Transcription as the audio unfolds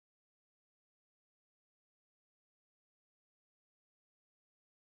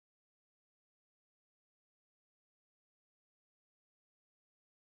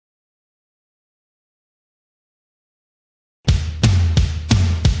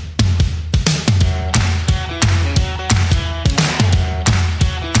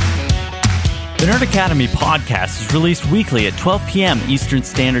The Nerd Academy podcast is released weekly at 12 p.m. Eastern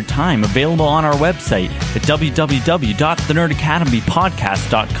Standard Time, available on our website at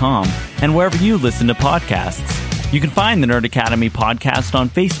www.thenerdacademypodcast.com and wherever you listen to podcasts. You can find the Nerd Academy podcast on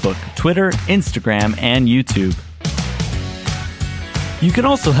Facebook, Twitter, Instagram, and YouTube. You can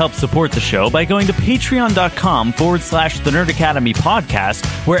also help support the show by going to patreon.com/The Nerd Academy podcast,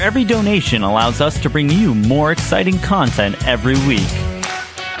 where every donation allows us to bring you more exciting content every week.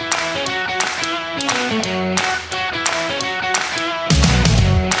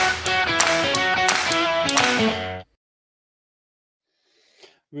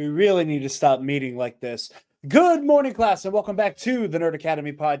 We really need to stop meeting like this. Good morning, class, and welcome back to the Nerd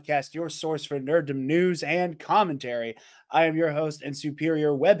Academy podcast, your source for nerddom news and commentary. I am your host and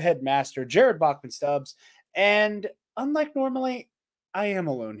superior webhead master, Jarod Bachman-Stubbs, and unlike normally, I am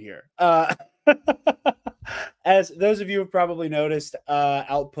alone here. As those of you have probably noticed,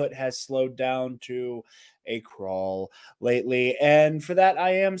 output has slowed down to a crawl lately, and for that, I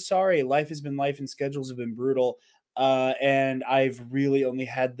am sorry. Life has been life, and schedules have been brutal. And I've really only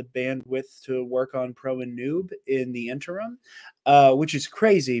had the bandwidth to work on Pro and Noob in the interim, which is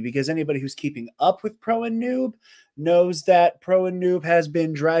crazy because anybody who's keeping up with Pro and Noob knows that Pro and Noob has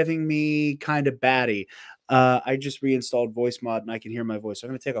been driving me kind of batty. I just reinstalled voice mod and I can hear my voice. So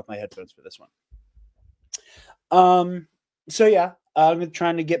I'm going to take off my headphones for this one. So yeah, I'm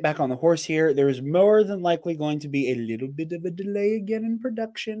trying to get back on the horse here. There is more than likely going to be a little bit of a delay again in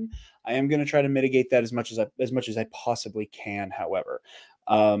production. I am going to try to mitigate that as much as I possibly can, however.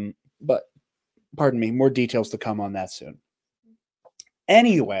 But pardon me, more details to come on that soon.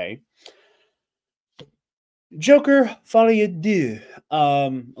 Anyway, Joker Folie Deux.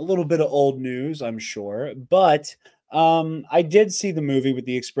 A little bit of old news, I'm sure, but I did see the movie with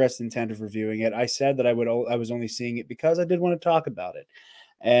the express intent of reviewing it. I said that I was only seeing it because I did want to talk about it,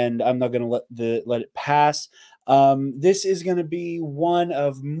 and I'm not going to let it pass. This is going to be one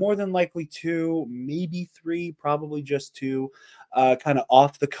of more than likely two, maybe three, probably just two, kind of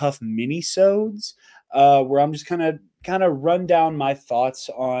off the cuff mini-sodes, where I'm just kind of run down my thoughts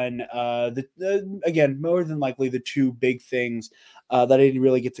on again, more than likely the two big things that I didn't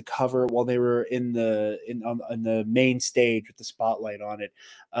really get to cover while they were on the main stage with the spotlight on it.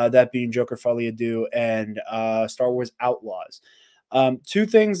 That being Joker Folie Deux and Star Wars Outlaws. Two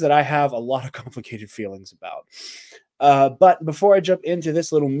things that I have a lot of complicated feelings about. But before I jump into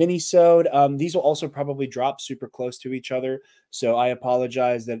this little mini-sode, these will also probably drop super close to each other. So I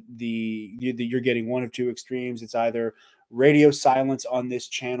apologize that you're getting one of two extremes. It's either radio silence on this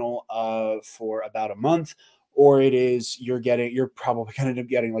channel for about a month, or it is you're probably going to end up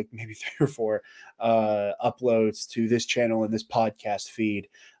getting like maybe 3 or 4 uploads to this channel and this podcast feed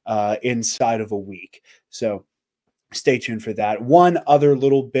inside of a week. So stay tuned for that. One other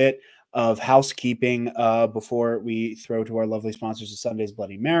little bit of housekeeping before we throw to our lovely sponsors of Sunday's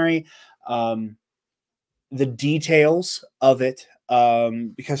Bloody Mary. The details of it,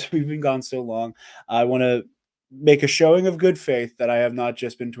 because we've been gone so long, I want to make a showing of good faith that I have not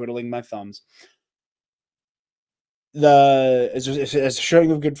just been twiddling my thumbs. As a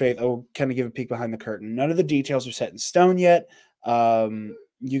showing of good faith, I will kind of give a peek behind the curtain. None of the details are set in stone yet.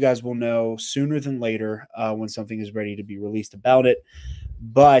 You guys will know sooner than later when something is ready to be released about it.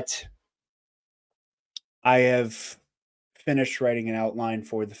 But I have finished writing an outline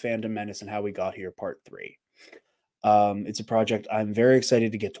for The Phantom Menace and How We Got Here Part 3. It's a project I'm very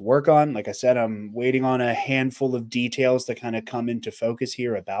excited to get to work on. Like I said, I'm waiting on a handful of details to kind of come into focus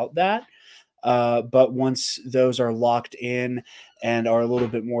here about that. But once those are locked in and are a little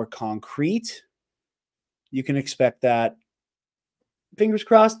bit more concrete, you can expect that, fingers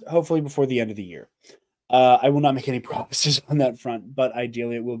crossed, hopefully before the end of the year. I will not make any promises on that front, but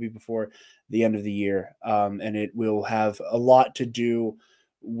ideally it will be before the end of the year. And it will have a lot to do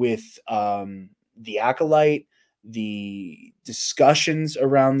with the Acolyte, the discussions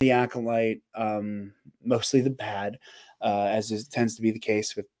around the Acolyte, mostly the bad, as it tends to be the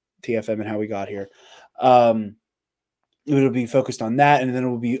case with TFM and How We Got Here. It'll be focused on that, and then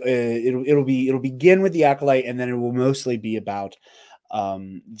it'll begin with the Acolyte, and then it will mostly be about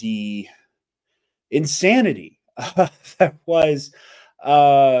the insanity that was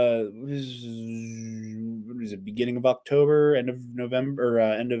it beginning of October, end of November, or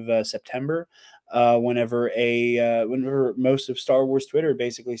end of September, whenever most of Star Wars Twitter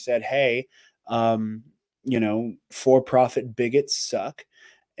basically said, hey, for-profit bigots suck,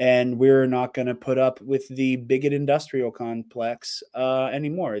 and we're not going to put up with the bigot industrial complex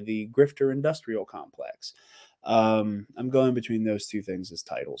anymore, the grifter industrial complex. I'm going between those two things as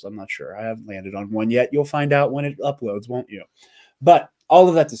titles. I'm not sure. I haven't landed on one yet. You'll find out when it uploads, won't you? But all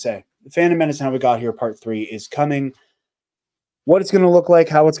of that to say, Phantom Menace and How We Got Here Part 3 is coming. What it's going to look like,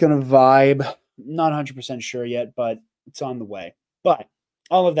 how it's going to vibe, not 100% sure yet, but it's on the way. But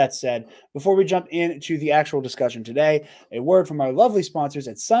all of that said, before we jump into the actual discussion today, a word from our lovely sponsors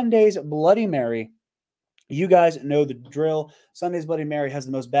at Sunday's Bloody Mary. You guys know the drill. Sunday's Bloody Mary has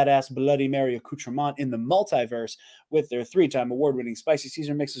the most badass Bloody Mary accoutrement in the multiverse with their 3-time award-winning spicy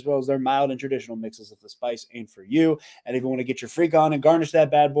Caesar mix, as well as their mild and traditional mixes. If the spice ain't for you, and if you want to get your freak on and garnish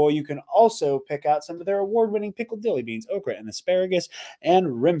that bad boy, you can also pick out some of their award-winning pickled dilly beans, okra, and asparagus,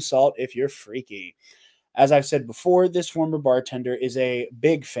 and rim salt if you're freaky. As I've said before, this former bartender is a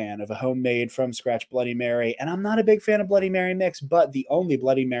big fan of a homemade from scratch Bloody Mary, and I'm not a big fan of Bloody Mary mix, but the only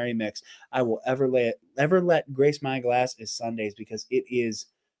Bloody Mary mix I will ever let grace my glass is Sundays, because it is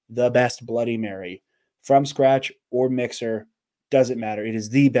the best Bloody Mary from scratch or mixer. Doesn't matter. It is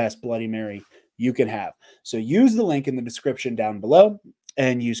the best Bloody Mary you can have. So use the link in the description down below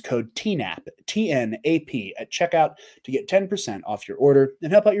and use code TNAP, TNAP at checkout to get 10% off your order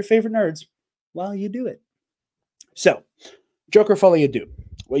and help out your favorite nerds while you do it. So, Joker Folie, Deux,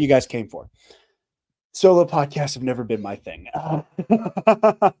 what you guys came for. Solo podcasts have never been my thing.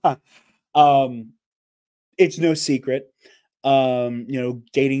 It's no secret.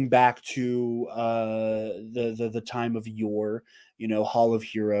 Dating back to the time of yore, Hall of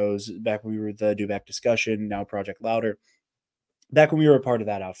Heroes, back when we were the Do Back Discussion, now Project Louder. Back when we were a part of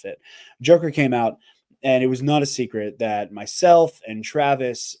that outfit, Joker came out. And it was not a secret that myself and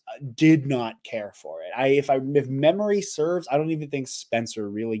Travis did not care for it. If memory serves, I don't even think Spencer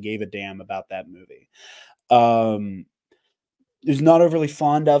really gave a damn about that movie. Is not overly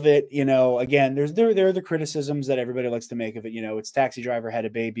fond of it. Again, there are the criticisms that everybody likes to make of it. It's Taxi Driver had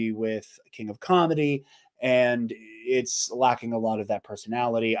a baby with King of Comedy, and it's lacking a lot of that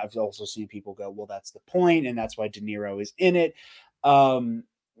personality. I've also seen people go, well, that's the point, and that's why De Niro is in it.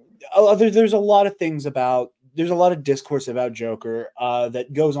 There's a lot of things there's a lot of discourse about Joker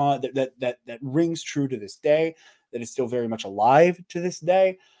that goes on that rings true to this day, that is still very much alive to this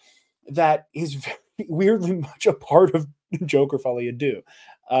day, that is very weirdly much a part of Joker Folie Deux,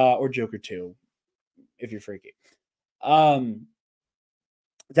 or Joker 2, if you're freaky. That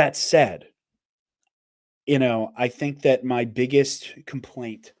said, I think that my biggest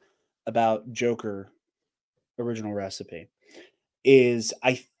complaint about Joker Original Recipe is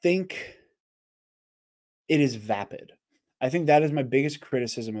I think it is vapid. I think that is my biggest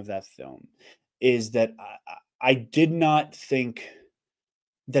criticism of that film, is that I did not think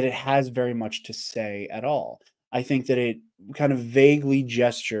that it has very much to say at all. I think that it kind of vaguely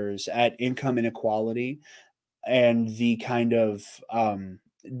gestures at income inequality and the kind of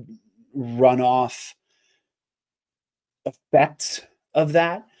runoff effects of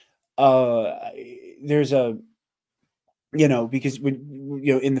that. There's a because when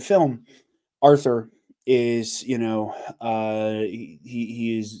in the film, Arthur is he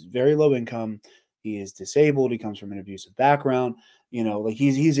is very low income. He is disabled. He comes from an abusive background.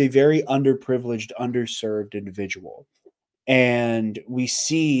 He's a very underprivileged, underserved individual, and we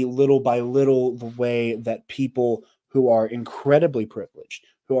see little by little the way that people who are incredibly privileged,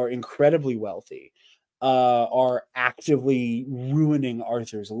 who are incredibly wealthy, are actively ruining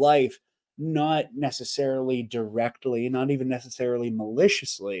Arthur's life. Not necessarily directly, not even necessarily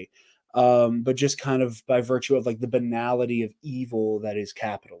maliciously, but just kind of by virtue of the banality of evil that is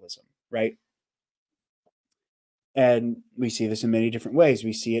capitalism, right? And we see this in many different ways.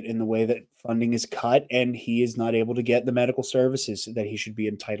 We see it in the way that funding is cut and he is not able to get the medical services that he should be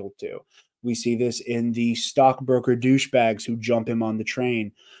entitled to. We see this in the stockbroker douchebags who jump him on the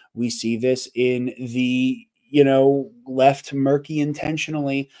train. We see this in the left murky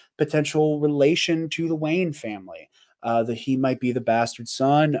intentionally potential relation to the Wayne family, that he might be the bastard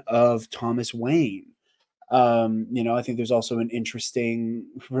son of Thomas Wayne. I think there's also an interesting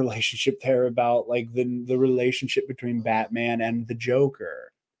relationship there about the relationship between Batman and the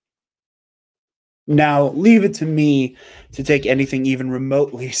Joker. Now, leave it to me to take anything even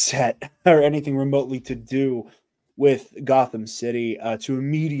remotely set or anything remotely to do with Gotham City to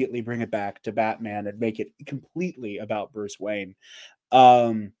immediately bring it back to Batman and make it completely about Bruce Wayne.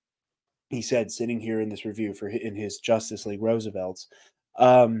 He said, sitting here in this review in his Justice League Roosevelts,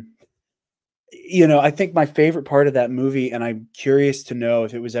 I think my favorite part of that movie, and I'm curious to know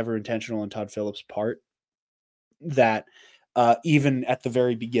if it was ever intentional on Todd Phillips' part, that even at the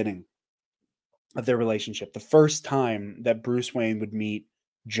very beginning of their relationship, the first time that Bruce Wayne would meet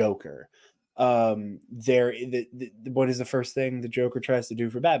Joker, what is the first thing the Joker tries to do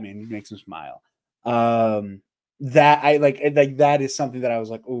for Batman? He makes him smile. That I like that is something that I was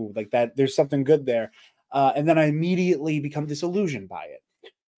like, ooh, that there's something good there. And then I immediately become disillusioned by it.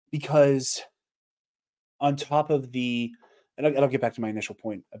 because on top of the and I'll get back to my initial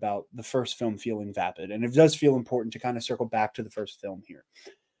point about the first film feeling vapid, and it does feel important to kind of circle back to the first film here.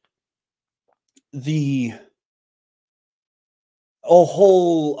 The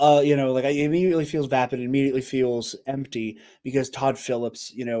whole, like, it immediately feels vapid, it immediately feels empty because Todd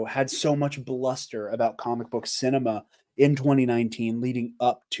Phillips, had so much bluster about comic book cinema in 2019 leading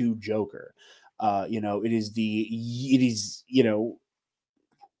up to Joker. It is,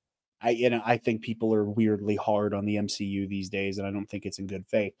 I think people are weirdly hard on the MCU these days, and I don't think it's in good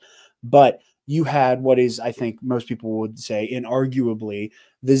faith. But you had what is, I think most people would say, inarguably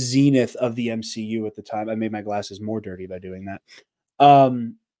the zenith of the MCU at the time. I made my glasses more dirty by doing that.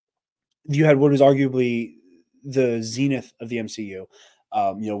 Um, you had what was arguably the zenith of the MCU.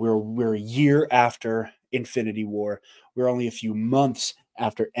 We're a year after Infinity War. We're only a few months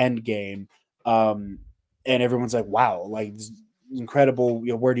after Endgame, um, and everyone's like, "Wow, like incredible!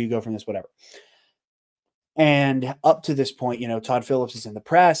 Where do you go from this? Whatever." And up to this point, Todd Phillips is in the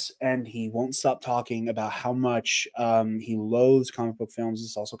press, and he won't stop talking about how much he loathes comic book films.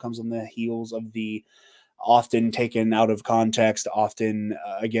 This also comes on the heels of the often taken out of context, often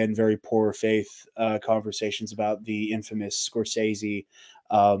again very poor faith conversations about the infamous Scorsese,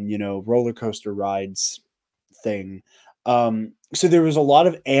 roller coaster rides thing. So there was a lot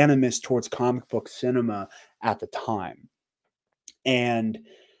of animus towards comic book cinema at the time, and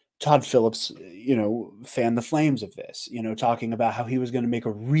Todd Phillips, fanned the flames of this, talking about how he was going to make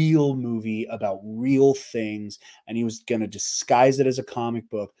a real movie about real things and he was going to disguise it as a comic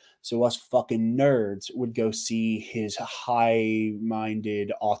book so us fucking nerds would go see his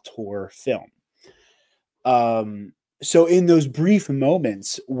high-minded auteur film. So in those brief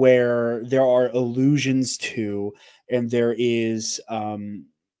moments where there are allusions to and there is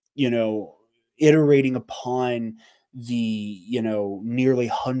you know iterating upon the nearly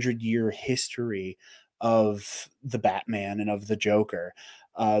 100-year history of the Batman and of the Joker,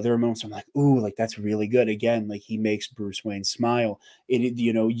 there are moments I'm like, ooh, like that's really good. Again, like he makes Bruce Wayne smile.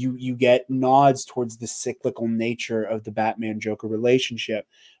 You get nods towards the cyclical nature of the Batman Joker relationship,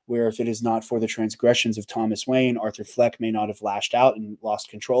 where if it is not for the transgressions of Thomas Wayne, Arthur Fleck may not have lashed out and lost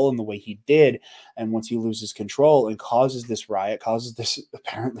control in the way he did. And once he loses control and causes this riot, causes this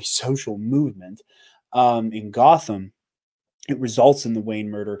apparently social movement in Gotham, it results in the Wayne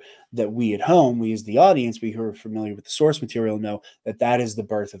murder that we at home, we as the audience, we who are familiar with the source material know that that is the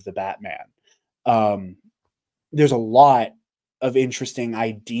birth of the Batman. Um, there's a lot of interesting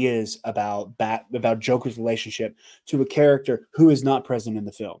ideas about Joker's relationship to a character who is not present in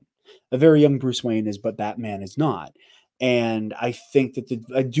the film. A very young Bruce Wayne is, but Batman is not. And I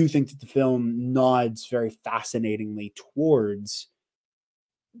do think that the film nods very fascinatingly towards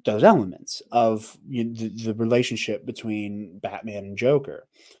those elements of the relationship between Batman and Joker.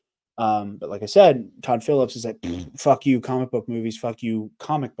 But like I said, Todd Phillips is like, fuck you, comic book movies, fuck you,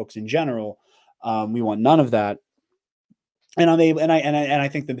 comic books in general. We want none of that. And I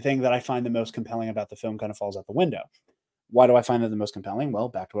think the thing that I find the most compelling about the film kind of falls out the window. Why do I find that the most compelling? Well,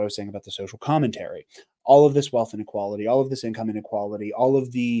 back to what I was saying about the social commentary. All of this wealth inequality, all of this income inequality, all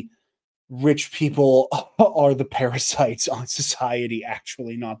of the rich people are the parasites on society,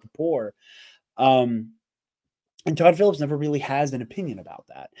 actually, not the poor. Um, and Todd Phillips never really has an opinion about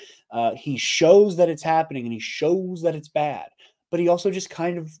that. He shows that it's happening and he shows that it's bad, but he also just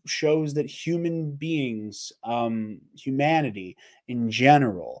kind of shows that human beings, humanity in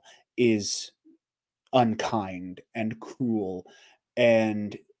general, is unkind and cruel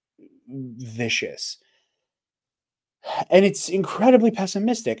and vicious. And it's incredibly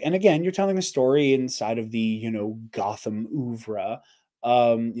pessimistic. And again, you're telling a story inside of the, Gotham oeuvre,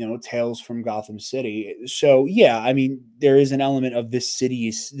 tales from Gotham City. So yeah, I mean, there is an element of this city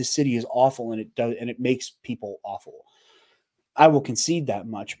is awful and it makes people awful. I will concede that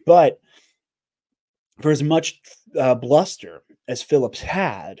much. But for as much bluster as Phillips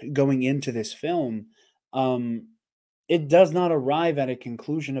had going into this film, um, it does not arrive at a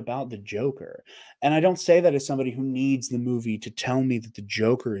conclusion about the Joker. And I don't say that as somebody who needs the movie to tell me that the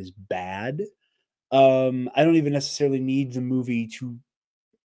Joker is bad. I don't even necessarily need the movie to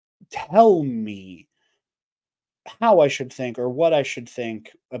tell me how I should think or what I should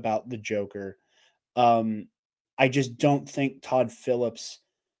think about the Joker. Um, I just don't think Todd Phillips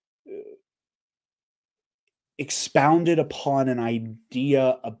expounded upon an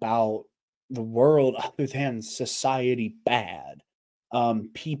idea about the world other than society bad,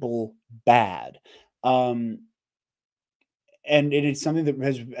 people bad. Um, and it is something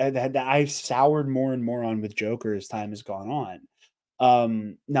that that I've soured more and more on with Joker as time has gone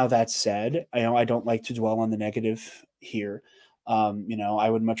on. Now that said, I know I don't like to dwell on the negative here. I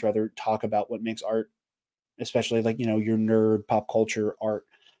would much rather talk about what makes art, especially like, your nerd pop culture art,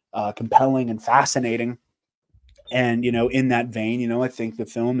 compelling and fascinating. And, in that vein, I think the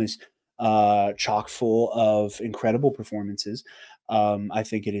film is chock full of incredible performances. I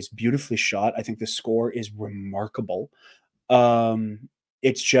think it is beautifully shot. I think the score is remarkable.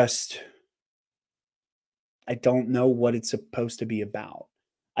 It's just, I don't know what it's supposed to be about.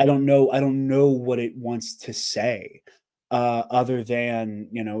 I don't know what it wants to say, other than,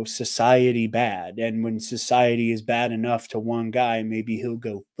 society bad. And when society is bad enough to one guy, maybe he'll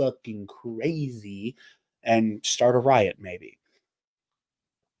go fucking crazy and start a riot, maybe.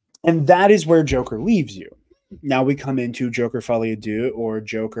 And that is where Joker leaves you. Now we come into Joker Folie Deux, or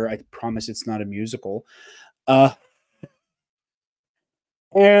Joker, I Promise It's Not a Musical. Uh,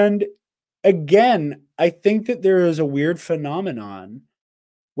 and again, I think that there is a weird phenomenon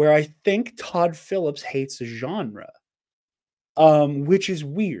where I think Todd Phillips hates the genre, which is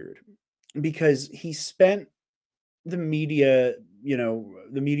weird because he spent the media,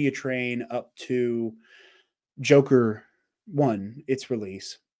 the media train up to Joker 1, its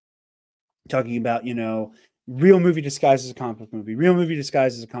release, talking about, real movie disguised as a comic book movie, real movie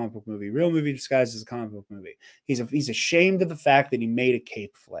disguised as a comic book movie, real movie disguised as a comic book movie. He's ashamed of the fact that he made a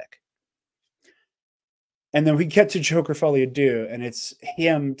cape flick. And then we get to Joker Folie Deux, and it's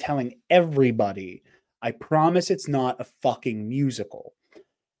him telling everybody, I promise it's not a fucking musical.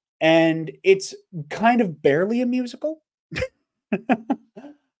 And it's kind of barely a musical. I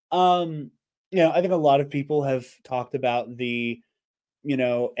think a lot of people have talked about the,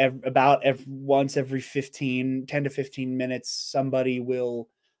 once every 10 to 15 minutes, somebody will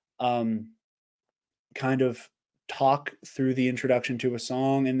kind of talk through the introduction to a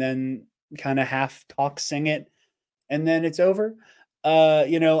song and then kind of half talk, sing it, and then it's over.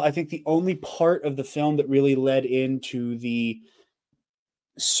 I think the only part of the film that really led into the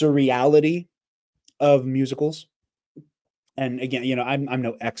surreality of musicals, and again, I'm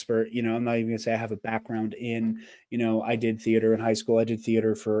no expert. I'm not even gonna say I have a background in. I did theater in high school. I did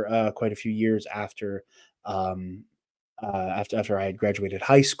theater for quite a few years um, after I had graduated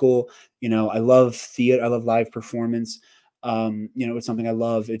high school. I love theater. I love live performance. It's something I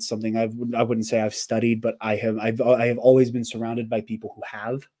love. It's something I wouldn't say I've studied, but I have always been surrounded by people who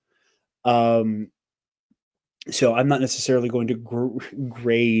have. Um, so I'm not necessarily going to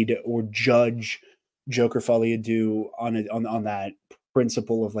grade or judge Joker Folie Deux on that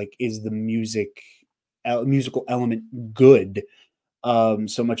principle of like, is the musical element good,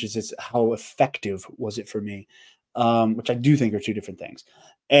 so much as it's how effective was it for me, which I do think are two different things.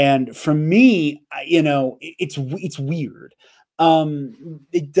 And for me, it's weird.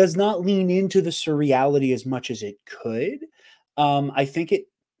 It does not lean into the surreality as much as it could. I think it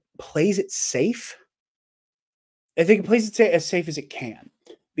plays it safe. I think it plays it as safe as it can,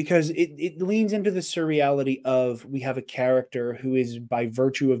 because it leans into the surreality of, we have a character who is, by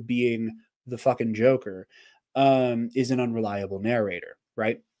virtue of being the fucking Joker, is an unreliable narrator,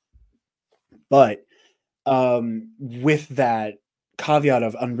 right? But with that caveat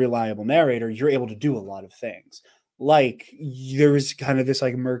of unreliable narrator, you're able to do a lot of things. Like, there is kind of this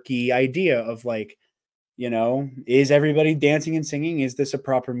like murky idea of like, is everybody dancing and singing? Is this a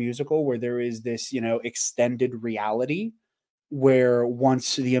proper musical where there is this, extended reality where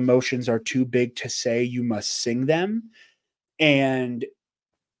once the emotions are too big to say, you must sing them? And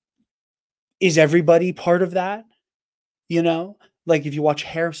is everybody part of that? Like if you watch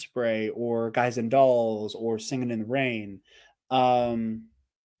Hairspray or Guys and Dolls or Singing in the Rain, um,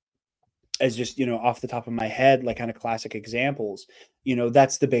 as just, off the top of my head, like kind of classic examples,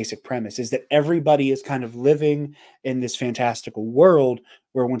 that's the basic premise, is that everybody is kind of living in this fantastical world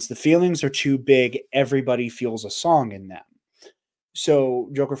where once the feelings are too big, everybody feels a song in them. So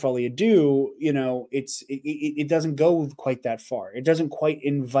Joker Folie Deux, it doesn't go quite that far. It doesn't quite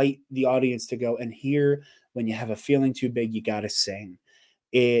invite the audience to go, and here, when you have a feeling too big, you got to sing.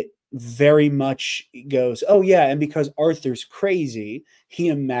 It very much goes, oh yeah, and because Arthur's crazy, he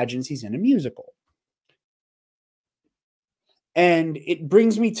imagines he's in a musical. And it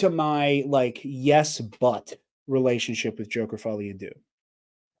brings me to my like yes but relationship with Joker Folie Deux.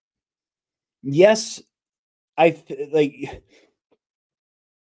 Yes, like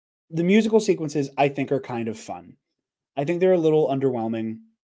the musical sequences, I think, are kind of fun. I think they're a little underwhelming.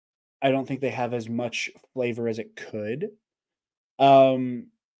 I don't think they have as much flavor as it could. Um,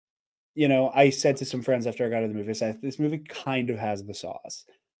 I said to some friends after I got out of the movie, I said, this movie kind of has the sauce.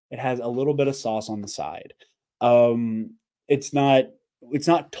 It has a little bit of sauce on the side. Um, it's not it's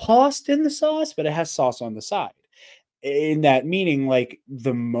not tossed in the sauce, but it has sauce on the side. In that meaning, like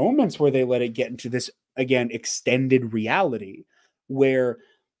the moments where they let it get into this again extended reality, where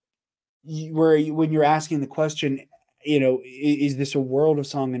when you're asking the question, is this a world of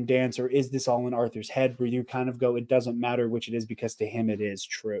song and dance, or is this all in Arthur's head, where you kind of go, it doesn't matter which it is, because to him it is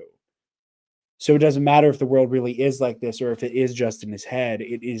true. So it doesn't matter if the world really is like this or if it is just in his head.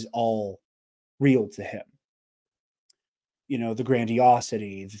 It is all real to him. The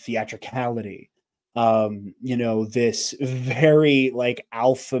grandiosity, the theatricality, this very like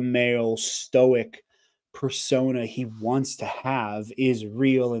alpha male stoic persona he wants to have is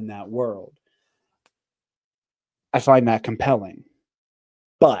real in that world. I find that compelling,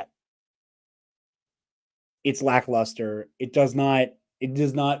 but it's lackluster. It does not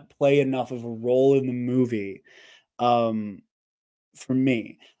play enough of a role in the movie. For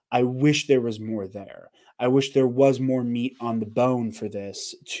me, I wish there was more there. I wish there was more meat on the bone for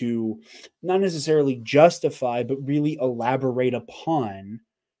this to not necessarily justify, but really elaborate upon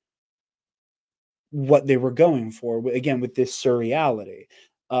what they were going for. Again, with this surreality.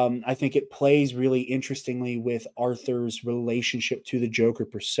 I think it plays really interestingly with Arthur's relationship to the Joker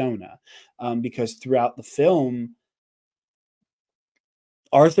persona, because throughout the film,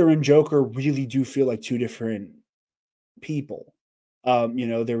 Arthur and Joker really do feel like two different people.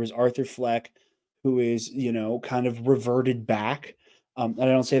 There was Arthur Fleck, who is, kind of reverted back. And I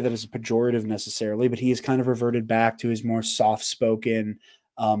don't say that as a pejorative necessarily, but he is kind of reverted back to his more soft-spoken,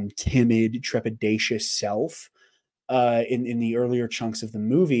 timid, trepidatious self in the earlier chunks of the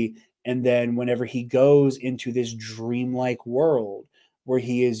movie. And then whenever he goes into this dreamlike world where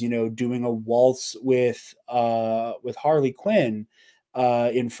he is, doing a waltz with Harley Quinn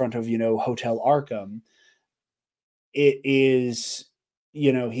in front of, Hotel Arkham, it is,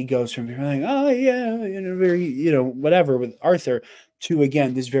 he goes from being like, oh yeah, very, whatever with Arthur, to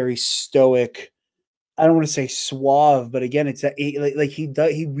again this very stoic, I don't want to say suave, but again, it's like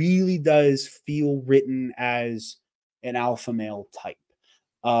he really does feel written as an alpha male type.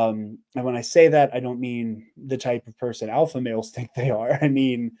 And when I say that, I don't mean the type of person alpha males think they are. I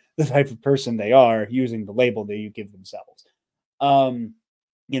mean the type of person they are using the label that you give themselves.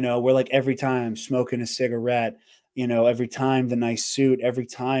 Where like every time smoking a cigarette, every time the nice suit, every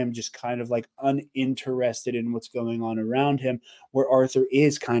time just kind of like uninterested in what's going on around him, where Arthur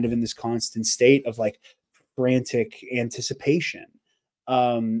is kind of in this constant state of like frantic anticipation.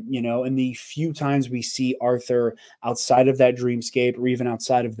 And the few times we see Arthur outside of that dreamscape, or even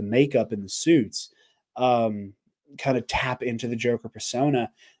outside of the makeup and the suits, kind of tap into the Joker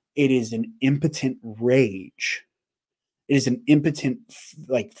persona, it is an impotent rage. It is an impotent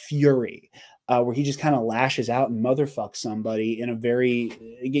like fury, where he just kind of lashes out and motherfucks somebody in a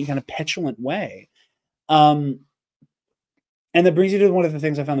very, again, kind of petulant way. And that brings you to one of the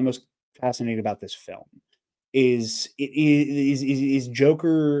things I found the most fascinating about this film is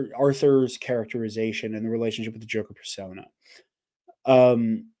Joker Arthur's characterization and the relationship with the Joker persona.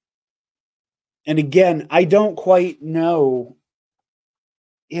 And again, I don't quite know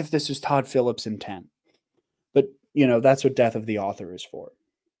if this is Todd Phillips' intent, but that's what Death of the Author is for.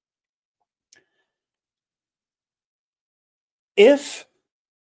 If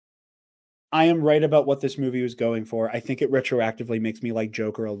I am right about what this movie was going for, I think it retroactively makes me like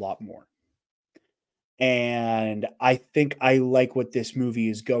Joker a lot more. And I think I like what this movie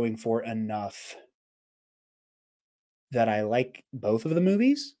is going for enough that I like both of the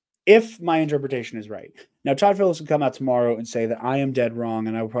movies, if my interpretation is right. Now, Todd Phillips will come out tomorrow and say that I am dead wrong,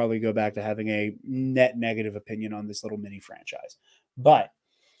 and I will probably go back to having a net negative opinion on this little mini franchise. But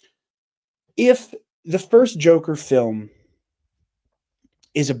if the first Joker film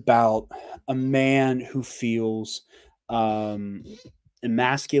is about a man who feels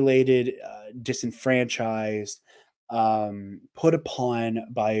emasculated, disenfranchised, put upon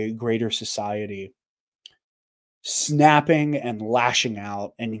by greater society, snapping and lashing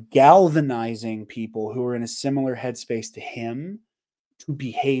out and galvanizing people who are in a similar headspace to him to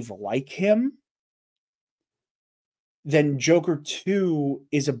behave like him, then Joker 2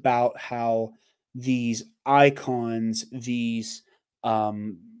 is about how these icons, these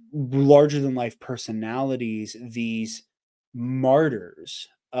larger than life personalities, these martyrs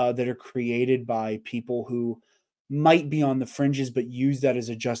that are created by people who might be on the fringes but use that as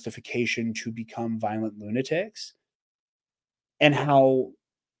a justification to become violent lunatics, and how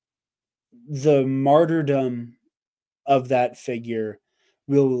the martyrdom of that figure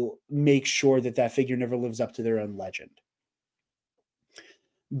will make sure that that figure never lives up to their own legend.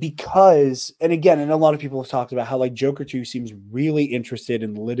 Because, and again, and a lot of people have talked about how like Joker 2 seems really interested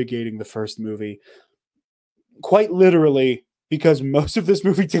in litigating the first movie, quite literally, because most of this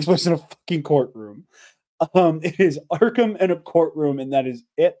movie takes place in a fucking courtroom. It is Arkham and a courtroom, and that is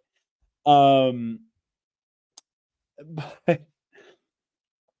it. But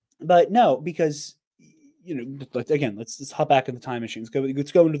But no, because again, let's hop back in the time machine.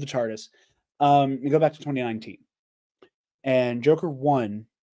 Let's go into the TARDIS. We go back to 2019, and Joker 1,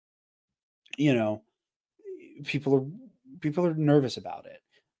 you know, people are people are nervous about it.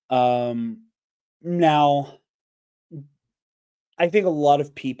 Now, I think a lot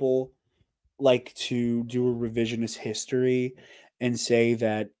of people like to do a revisionist history and say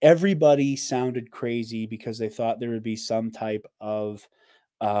that everybody sounded crazy because they thought there would be some type of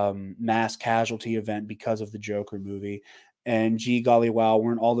mass casualty event because of the Joker movie. And gee golly wow,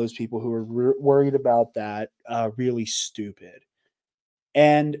 weren't all those people who were worried about that really stupid?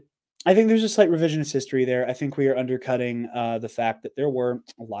 And I think there's a slight revisionist history there. I think we are undercutting the fact that there were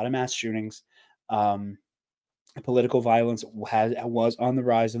a lot of mass shootings. Um, Political violence was on the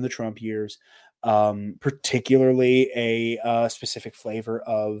rise in the Trump years, particularly a specific flavor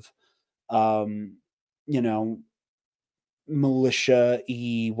of, um, you know,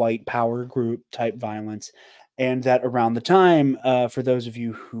 militia-y white power group type violence. And that around the time, for those of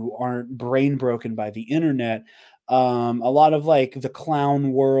you who aren't brain broken by the internet, a lot of like the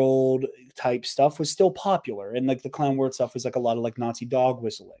clown world type stuff was still popular. And like the clown world stuff was like a lot of like Nazi dog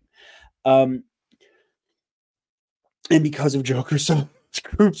whistling. Um, and because of Joker, some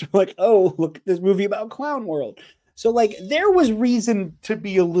groups were like, "Oh, look at this movie about Clown World." So, like, there was reason to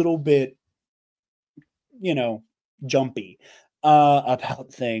be a little bit, you know, jumpy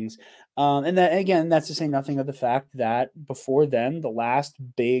about things. And that again, that's to say nothing of the fact that before then, the last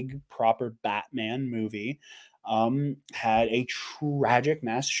big proper Batman movie had a tragic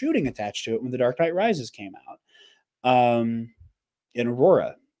mass shooting attached to it when The Dark Knight Rises came out in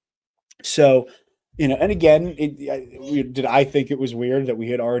Aurora. So, and again, did I think it was weird that we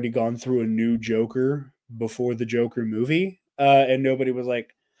had already gone through a new Joker before the Joker movie, and nobody was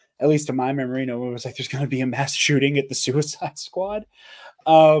like, at least to my memory, no one was like, "There's going to be a mass shooting at the Suicide Squad."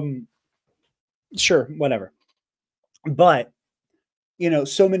 Um, sure, whatever. But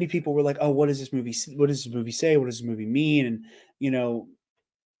so many people were like, "Oh, what does this movie? What does this movie say? What does this movie mean?" And you know,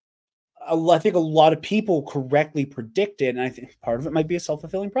 I think a lot of people correctly predicted, and I think part of it might be a self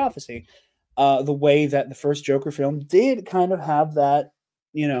fulfilling prophecy. The way that the first Joker film did kind of have that,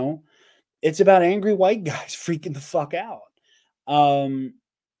 you know, it's about angry white guys freaking the fuck out. Um,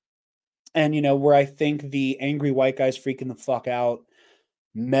 and where I think the angry white guys freaking the fuck out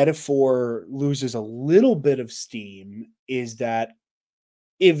metaphor loses a little bit of steam is that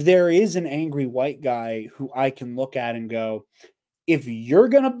if there is an angry white guy who I can look at and go, if you're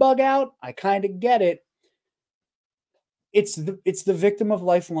gonna bug out, I kind of get it. It's the victim of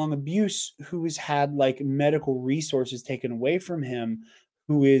lifelong abuse who has had like medical resources taken away from him,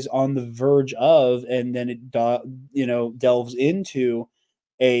 who is on the verge of, and then it delves into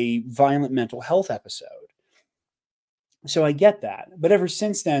a violent mental health episode. So I get that, but ever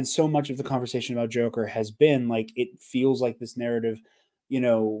since then, so much of the conversation about Joker has been like it feels like this narrative,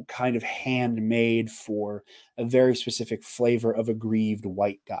 kind of handmade for a very specific flavor of a grieved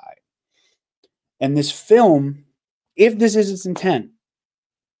white guy. And this film, if this is its intent,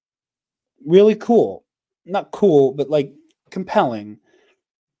 really cool. Not cool, but like compelling,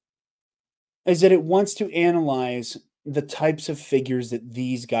 is that it wants to analyze the types of figures that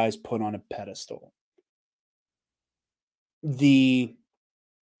these guys put on a pedestal. The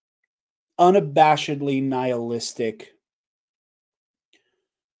unabashedly nihilistic,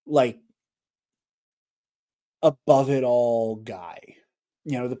 like above it all guy.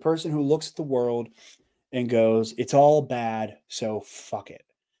 The person who looks at the world and goes, it's all bad, so fuck it.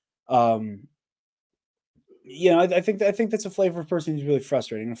 I think that's a flavor of person who's really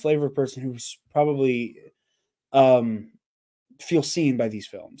frustrating, a flavor of person who's probably feels seen by these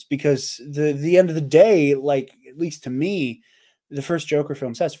films because the end of the day, like at least to me, the first Joker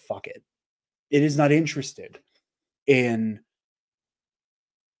film says fuck it. It is not interested in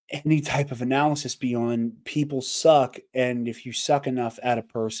any type of analysis beyond people suck, and if you suck enough at a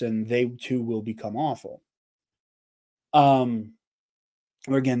person, they too will become awful.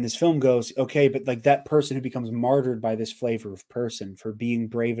 Or again, this film goes, okay, but like that person who becomes martyred by this flavor of person for being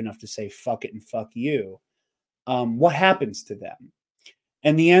brave enough to say fuck it and fuck you, what happens to them?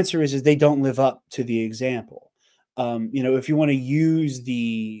 And the answer is they don't live up to the example. If you want to use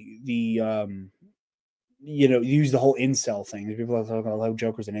use the whole incel thing, people are talking about how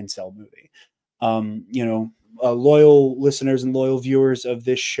Joker's an incel movie. Loyal listeners and loyal viewers of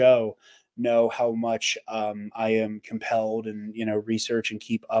this show know how much I am compelled and research and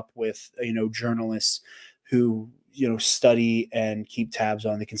keep up with journalists who study and keep tabs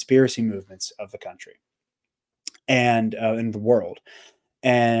on the conspiracy movements of the country and in the world.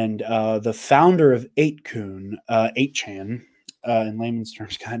 And the founder of 8kun, 8chan, in layman's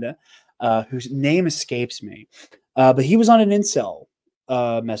terms, kind of, whose name escapes me. But he was on an incel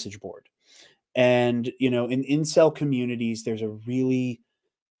message board. And, in incel communities, there's a really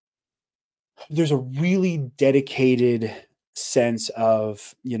dedicated sense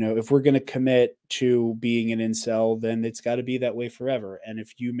of, if we're going to commit to being an incel, then it's got to be that way forever. And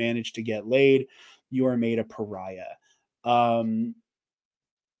if you manage to get laid, you are made a pariah. Um,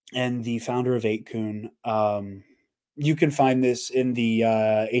 and the founder of 8kun, you can find this in the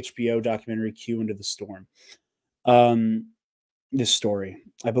HBO documentary Q Into the Storm. This story,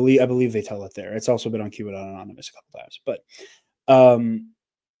 I believe they tell it there. It's also been on Q Anonymous a couple times, but um,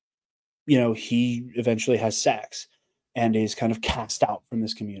 he eventually has sex and is kind of cast out from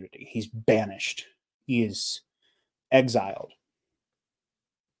this community. He's banished. He is exiled.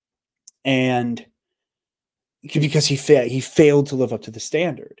 And because he failed to live up to the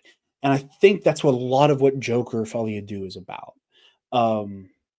standard. And I think that's what a lot of what Joker Folie Deux is about.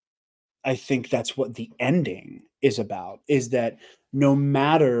 I think that's what the ending is about, is that no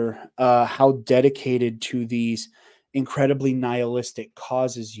matter how dedicated to these incredibly nihilistic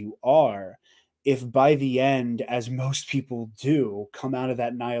causes you are, if by the end, as most people do, come out of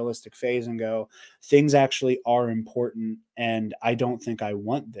that nihilistic phase and go, things actually are important, and I don't think I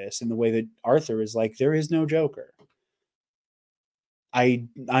want this, in the way that Arthur is like, there is no Joker. I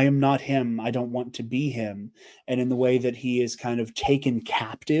am not him. I don't want to be him. And in the way that he is kind of taken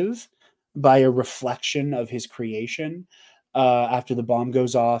captive by a reflection of his creation after the bomb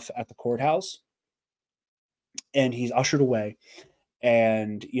goes off at the courthouse, and he's ushered away,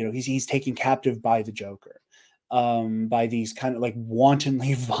 and he's taken captive by the Joker, by these kind of like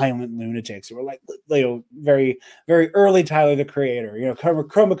wantonly violent lunatics who are like, very, very early Tyler the Creator.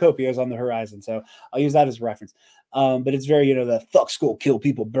 Chromacopia is on the horizon, so I'll use that as a reference. But it's very, the fuck school, kill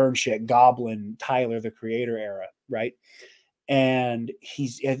people, burn shit, Goblin, Tyler the Creator era, right? And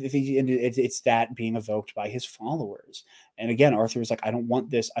it's that being evoked by his followers. And again, Arthur is like, I don't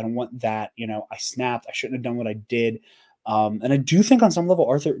want this, I don't want that. I snapped, I shouldn't have done what I did. And I do think on some level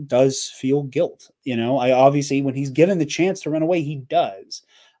Arthur does feel guilt. I obviously, when he's given the chance to run away, he does.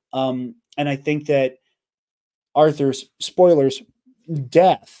 And I think that Arthur's, spoilers,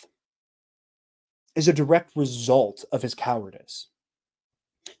 death is a direct result of his cowardice.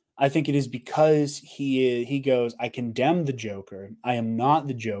 I think it is because he goes, I condemn the Joker. I am not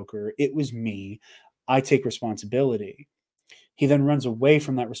the Joker. It was me. I take responsibility. He then runs away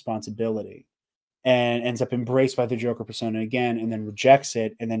from that responsibility and ends up embraced by the Joker persona again, and then rejects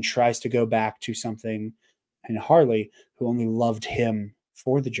it, and then tries to go back to something, and Harley, who only loved him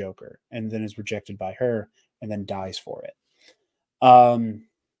for the Joker, and then is rejected by her, and then dies for it.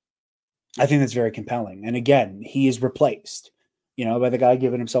 I think that's very compelling. And again, he is replaced, by the guy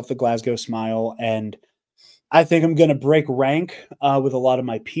giving himself the Glasgow smile. And I think I'm going to break rank with a lot of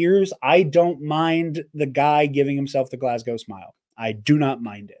my peers. I don't mind the guy giving himself the Glasgow smile. I do not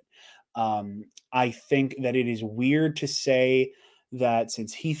mind it. I think that it is weird to say that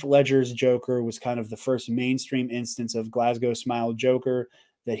since Heath Ledger's Joker was kind of the first mainstream instance of Glasgow smile Joker,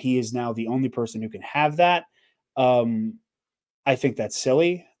 that he is now the only person who can have that. I think that's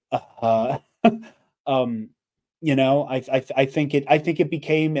silly. I think it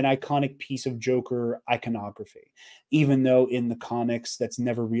became an iconic piece of Joker iconography, even though in the comics that's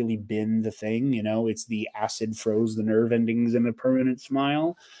never really been the thing. It's the acid froze the nerve endings in a permanent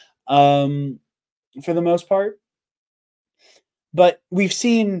smile, for the most part. But we've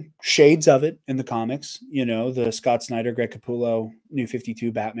seen shades of it in the comics. The Scott Snyder, Greg Capullo, New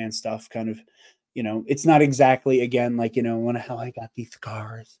 52 Batman stuff. Kind of, it's not exactly again like how I got these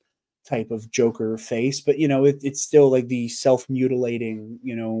scars type of Joker face, but it's still like the self-mutilating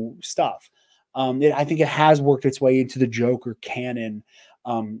stuff. I think it has worked its way into the Joker canon,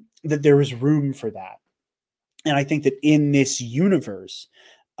 that there is room for that. And I think that in this universe,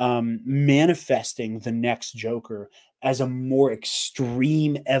 manifesting the next Joker as a more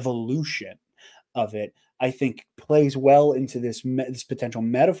extreme evolution of it, I think plays well into this potential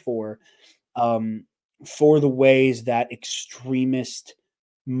metaphor for the ways that extremist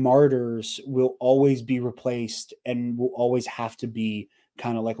martyrs will always be replaced and will always have to be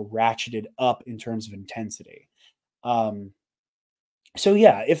kind of like ratcheted up in terms of intensity. So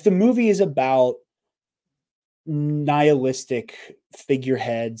yeah, if the movie is about nihilistic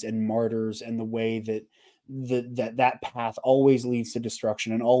figureheads and martyrs and the way that that path always leads to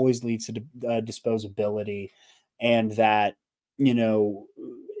destruction and always leads to disposability, and that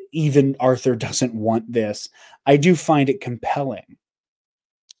even Arthur doesn't want this, I do find it compelling.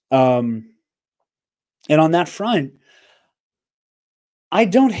 And on that front, I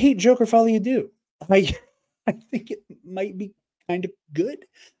don't hate Joker Folie Deux. I think it might be kind of good.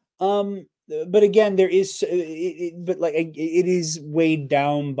 But again, there is, but like it is weighed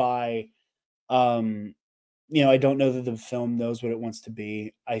down by, um, I don't know that the film knows what it wants to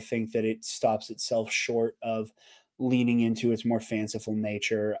be. I think that it stops itself short of leaning into its more fanciful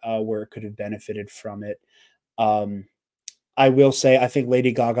nature, where it could have benefited from it. Um, I will say I think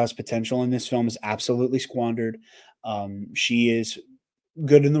Lady Gaga's potential in this film is absolutely squandered. She is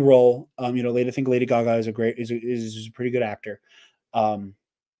good in the role. I think Lady Gaga is a pretty good actor, um,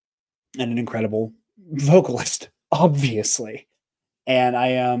 and an incredible vocalist, obviously. And I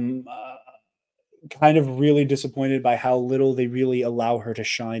am kind of really disappointed by how little they really allow her to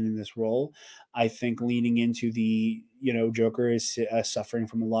shine in this role. I think leaning into Joker is suffering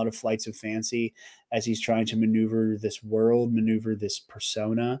from a lot of flights of fancy as he's trying to maneuver this world, maneuver this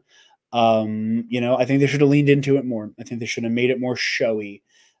persona. I think they should have leaned into it more. I think they should have made it more showy.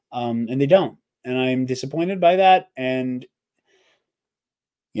 And they don't. And I'm disappointed by that. And,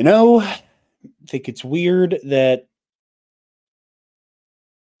 I think it's weird that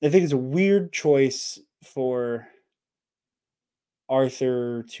I think it's a weird choice for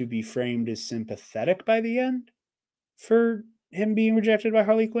Arthur to be framed as sympathetic by the end for him being rejected by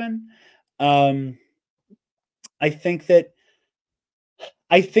Harley Quinn. Um, I think that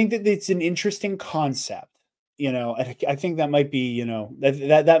it's an interesting concept. I think that might be,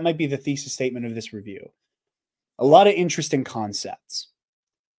 that might be the thesis statement of this review. A lot of interesting concepts.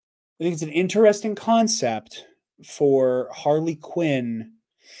 I think it's an interesting concept for Harley Quinn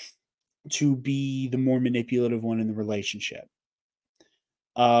to be the more manipulative one in the relationship.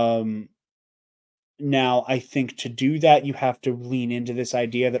 Now, I think to do that, you have to lean into this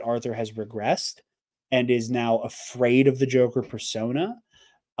idea that Arthur has regressed and is now afraid of the Joker persona.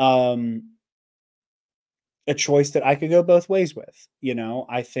 Um, a choice that I could go both ways with.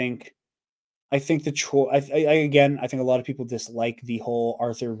 I think the choice. Again, I think a lot of people dislike the whole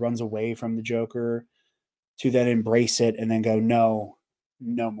Arthur runs away from the Joker to then embrace it and then go no,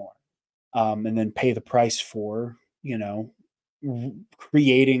 no more, and then pay the price for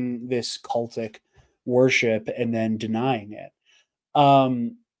creating this cultic worship and then denying it.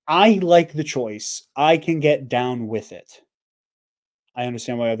 I like the choice. I can get down with it. I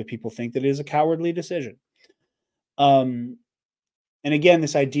understand why other people think that it is a cowardly decision. Um, and again,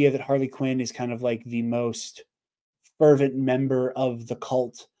 this idea that Harley Quinn is kind of like the most fervent member of the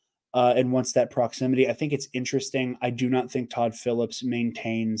cult, and wants that proximity. I think it's interesting. I do not think Todd Phillips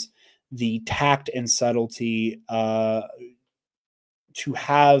maintains the tact and subtlety to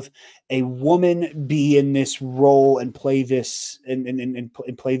have a woman be in this role and play this and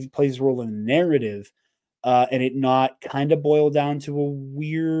play this role in the narrative, and it not kind of boil down to a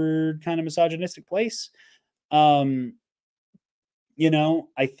weird kind of misogynistic place. Um,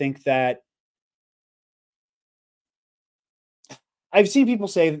 I think that I've seen people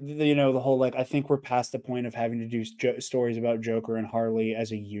say that, the whole like I think we're past the point of having to do stories about Joker and Harley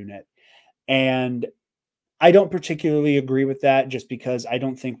as a unit, and I don't particularly agree with that just because I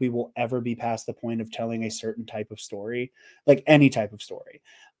don't think we will ever be past the point of telling a certain type of story, like any type of story.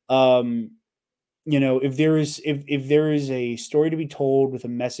 Um, if there is a story to be told with a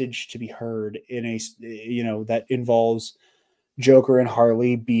message to be heard in that involves Joker and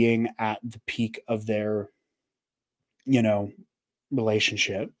Harley being at the peak of their, you know,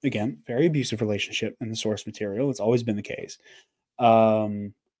 relationship, again, very abusive relationship in the source material. It's always been the case.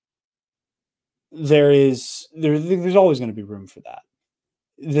 Um, there's always going to be room for that.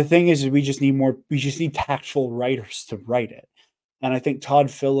 The thing is we just need tactful writers to write it. And I think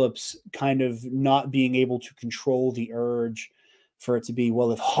Todd Phillips kind of not being able to control the urge for it to be,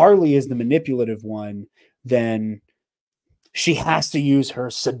 well, if Harley is the manipulative one, then she has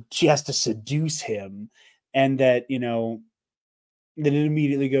to she has to seduce him. And that, then it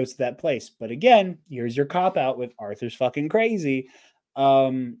immediately goes to that place. But again, here's your cop out with Arthur's fucking crazy.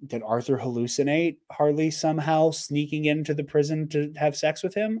 Did Arthur hallucinate Harley somehow sneaking into the prison to have sex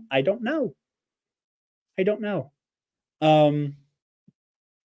with him? I don't know. I don't know. Um,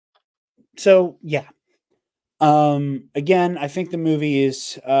 so yeah. Again, I think the movie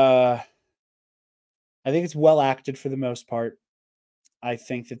is I think it's well acted for the most part. I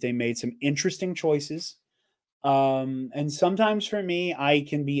think that they made some interesting choices. And sometimes for me, I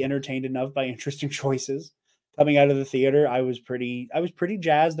can be entertained enough by interesting choices. Coming out of the theater, I was pretty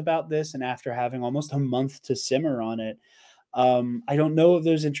jazzed about this, and after having almost a month to simmer on it, I don't know if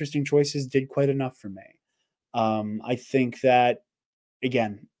those interesting choices did quite enough for me. I think that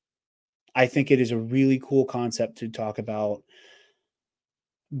again, I think it is a really cool concept to talk about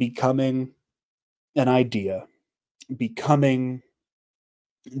becoming an idea, becoming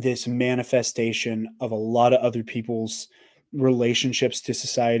this manifestation of a lot of other people's relationships to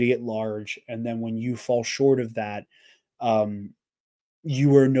society at large. And then when you fall short of that,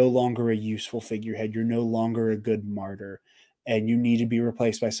 you are no longer a useful figurehead. You're no longer a good martyr, and you need to be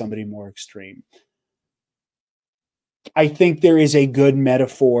replaced by somebody more extreme. I think there is a good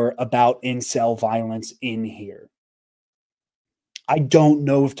metaphor about incel violence in here. I don't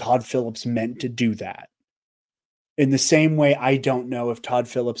know if Todd Phillips meant to do that. In the same way, I don't know if Todd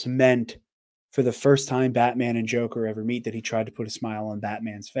Phillips meant for the first time Batman and Joker ever meet that he tried to put a smile on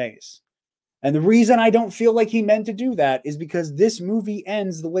Batman's face. And the reason I don't feel like he meant to do that is because this movie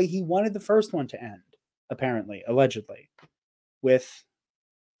ends the way he wanted the first one to end, apparently, allegedly, with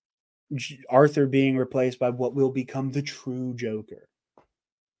Arthur being replaced by what will become the true Joker.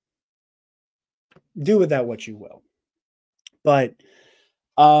 Do with that what you will. But,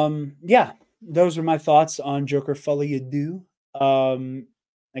 yeah, those are my thoughts on Joker Folie Deux.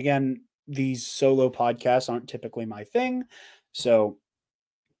 Again, these solo podcasts aren't typically my thing, so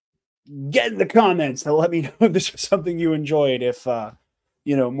get in the comments to let me know if this was something you enjoyed. If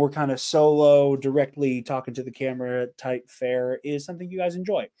more kind of solo, directly talking to the camera type fare is something you guys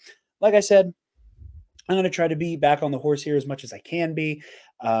enjoy. Like I said, I'm going to try to be back on the horse here as much as I can be.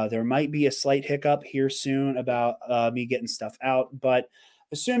 There might be a slight hiccup here soon about me getting stuff out, but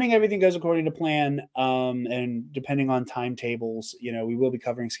assuming everything goes according to plan, and depending on timetables, we will be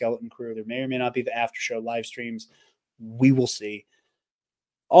covering Skeleton Crew. There may or may not be the after show live streams. We will see.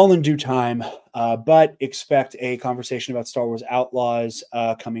 All in due time, but expect a conversation about Star Wars Outlaws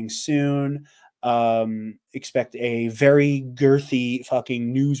coming soon. Expect a very girthy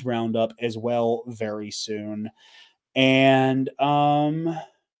fucking news roundup as well very soon. And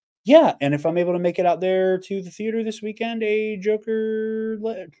yeah, and if I'm able to make it out there to the theater this weekend, a Joker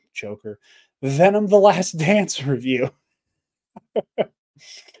Venom The Last Dance review.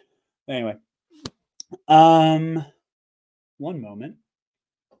 Anyway, one moment.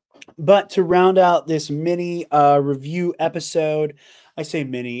 But to round out this mini review episode, I say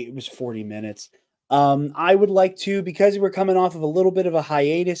mini, it was 40 minutes. I would like to, because we're coming off of a little bit of a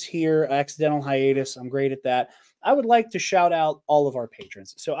hiatus here, accidental hiatus, I'm great at that. I would like to shout out all of our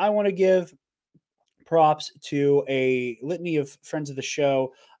patrons. So I want to give props to a litany of friends of the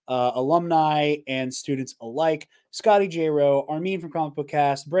show, alumni and students alike. Scotty J. Rowe, Armin from Comic Book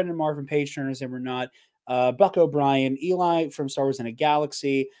Cast, Brendan Marr from Page Turners and We're Not, Buck O'Brien, Eli from Star Wars in a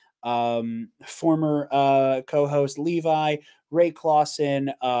Galaxy, former co-host Levi, Ray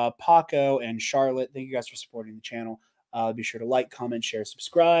Clausen, Paco, and Charlotte. Thank you guys for supporting the channel. Be sure to like, comment, share,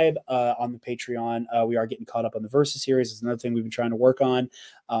 subscribe on the Patreon. We are getting caught up on the Versus series. It's another thing we've been trying to work on.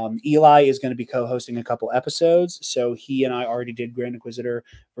 Eli is going to be co-hosting a couple episodes. So he and I already did Grand Inquisitor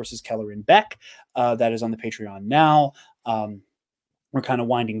versus Keller and Beck. That is on the Patreon now. We're kind of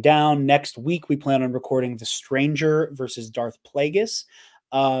winding down. Next week, we plan on recording The Stranger versus Darth Plagueis,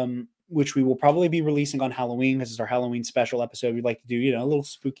 which we will probably be releasing on Halloween because it's our Halloween special episode. We'd like to do, a little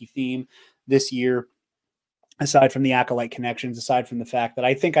spooky theme this year. Aside from the Acolyte connections, aside from the fact that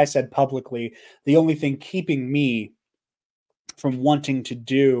I think I said publicly, the only thing keeping me from wanting to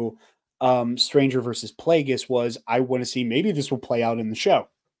do Stranger versus Plagueis was I want to see maybe this will play out in the show.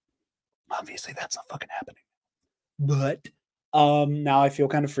 Obviously, that's not fucking happening. But now I feel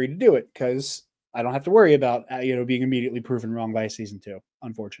kind of free to do it because I don't have to worry about being immediately proven wrong by season 2,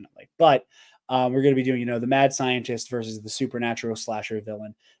 unfortunately. But we're going to be doing, the mad scientist versus the supernatural slasher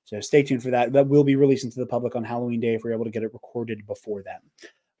villain. So stay tuned for that. That will be releasing to the public on Halloween Day if we're able to get it recorded before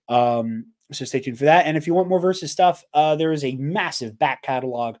then. So stay tuned for that. And if you want more Versus stuff, there is a massive back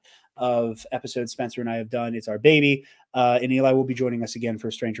catalog of episodes Spencer and I have done. It's our baby. And Eli will be joining us again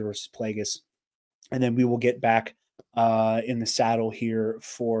for Stranger versus Plagueis. And then we will get back in the saddle here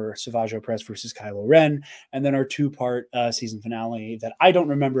for Savage Opress versus Kylo Ren, and then our 2-part season finale that I don't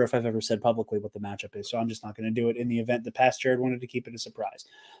remember if I've ever said publicly what the matchup is, so I'm just not going to do it in the event that past Jared wanted to keep it a surprise.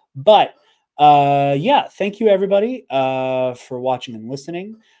 But yeah, thank you everybody for watching and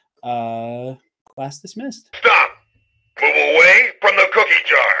listening. Class dismissed. Stop! Move away from the cookie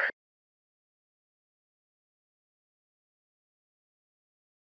jar!